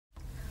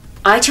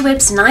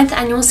ITWeb's 9th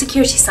Annual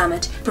Security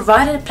Summit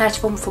provided a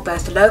platform for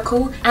both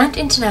local and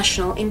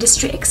international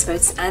industry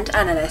experts and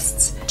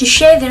analysts to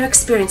share their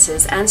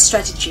experiences and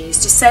strategies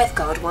to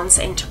safeguard one's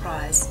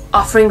enterprise.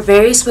 Offering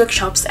various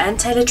workshops and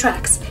tailored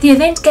tracks, the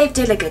event gave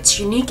delegates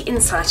unique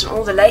insight on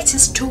all the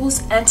latest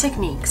tools and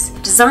techniques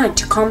designed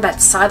to combat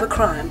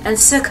cybercrime and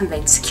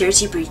circumvent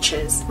security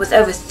breaches, with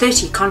over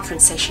 30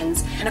 conference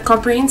sessions and a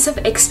comprehensive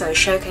expo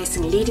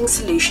showcasing leading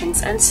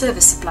solutions and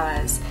service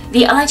suppliers.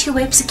 The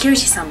ITWeb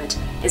Security Summit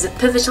is a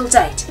pivotal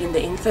date in the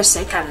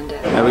Infosec calendar.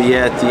 We're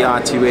here at the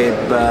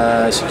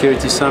ITWeb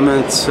Security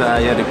Summit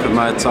here to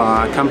promote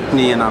our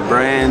company and our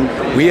brand.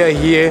 We are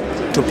here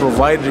to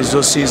provide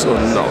resources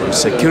on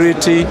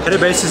security.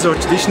 Databases are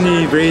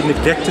traditionally very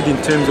neglected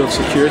in terms of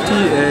security,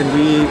 and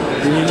we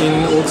bring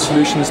in all the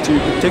solutions to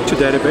protect your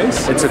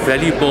database. It's a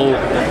valuable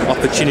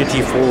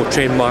opportunity for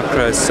Trend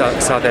Micro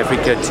South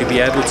Africa to be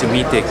able to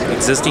meet their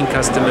existing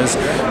customers,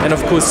 and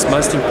of course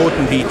most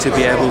importantly to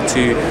be able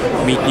to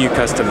meet new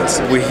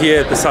customers. We're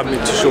here at the summit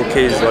to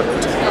showcase what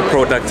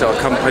products our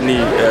company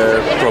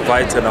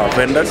provides and our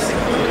vendors.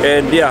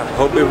 And yeah,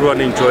 hope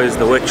everyone enjoys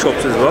the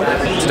workshops as well.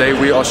 Today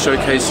we are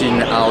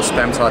showcasing our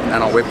spam type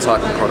and our web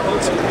type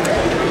products.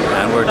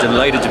 And we're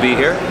delighted to be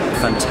here.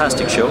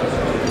 Fantastic show,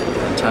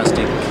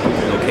 fantastic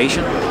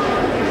location.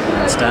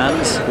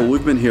 Stands. Well,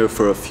 we've been here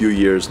for a few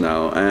years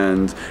now,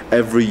 and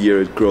every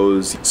year it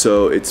grows.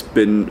 So it's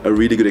been a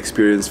really good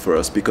experience for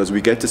us because we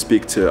get to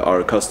speak to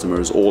our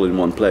customers all in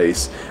one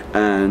place.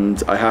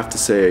 And I have to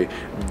say,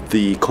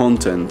 the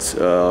content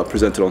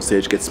presented on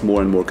stage gets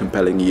more and more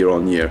compelling year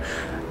on year.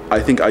 I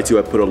think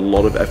ITWeb put a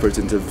lot of effort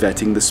into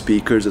vetting the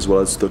speakers as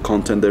well as the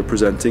content they're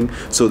presenting,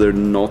 so they're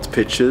not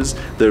pitches,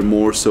 they're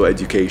more so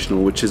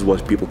educational, which is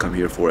what people come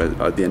here for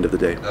at the end of the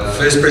day. Our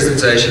first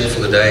presentation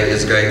for the day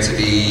is going to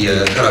be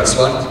Karak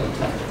Swat,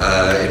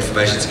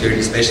 Information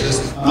Security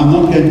Specialist. I'm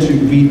not going to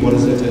read what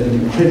is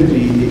an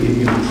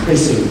incredibly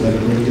impressive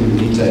curriculum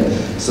vitae.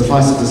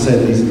 Suffice it to say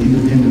that he's an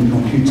independent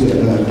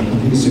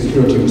computer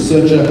security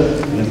researcher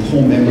and a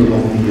core member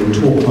of the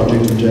TALK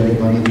project in Jacob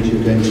Bunny, which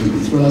you're going to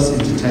thrill us,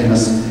 entertain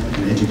us,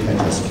 and educate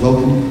us.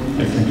 Welcome,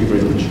 and thank you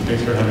very much.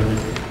 Thanks for having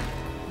me.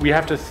 We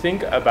have to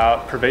think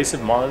about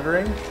pervasive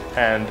monitoring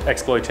and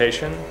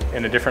exploitation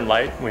in a different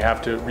light. We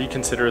have to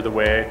reconsider the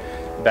way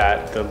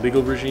that the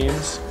legal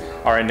regimes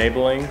are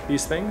enabling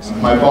these things.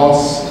 My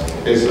boss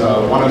is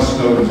one of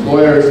Snowden's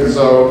lawyers, and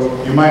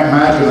so you might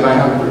imagine that I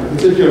have a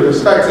particular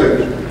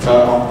perspective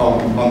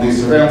on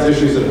these surveillance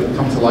issues that have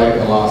come to light in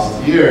the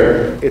last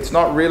year. It's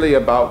not really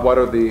about what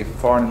are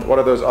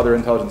those other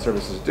intelligence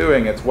services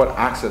doing, it's what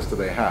access do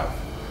they have.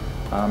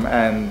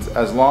 And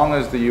as long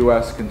as the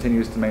US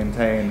continues to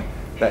maintain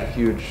that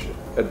huge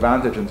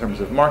advantage in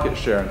terms of market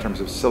share, in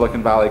terms of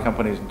Silicon Valley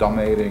companies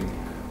dominating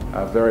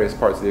various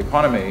parts of the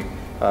economy,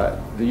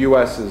 the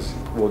US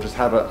will just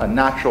have a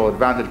natural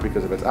advantage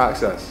because of its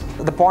access.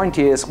 The point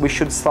is we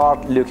should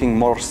start looking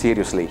more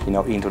seriously,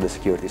 into the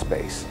security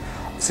space.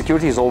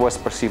 Security is always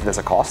perceived as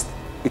a cost.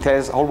 It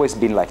has always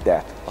been like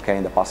that,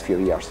 in the past few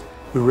years.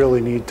 We really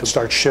need to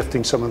start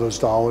shifting some of those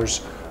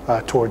dollars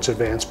towards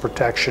advanced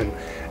protection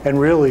and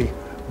really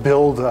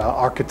build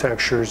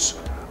architectures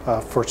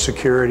for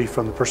security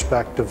from the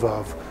perspective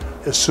of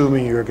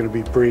assuming you're going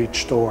to be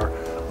breached, or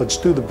let's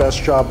do the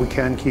best job we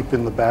can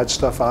keeping the bad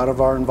stuff out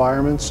of our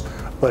environments,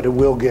 but it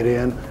will get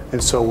in,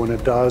 and so when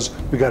it does,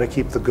 we got to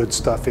keep the good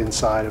stuff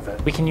inside of it.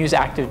 We can use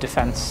active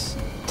defense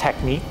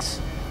techniques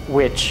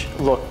which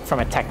look from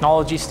a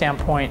technology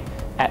standpoint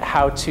at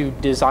how to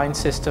design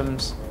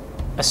systems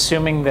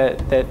assuming that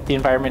the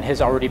environment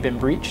has already been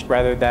breached,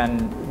 rather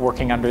than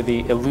working under the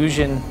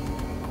illusion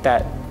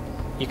that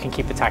you can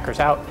keep attackers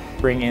out.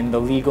 Bring in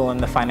the legal and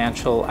the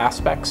financial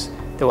aspects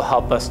that will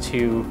help us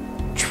to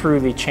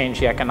truly change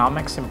the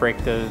economics and break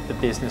the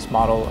business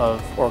model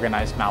of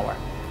organized malware.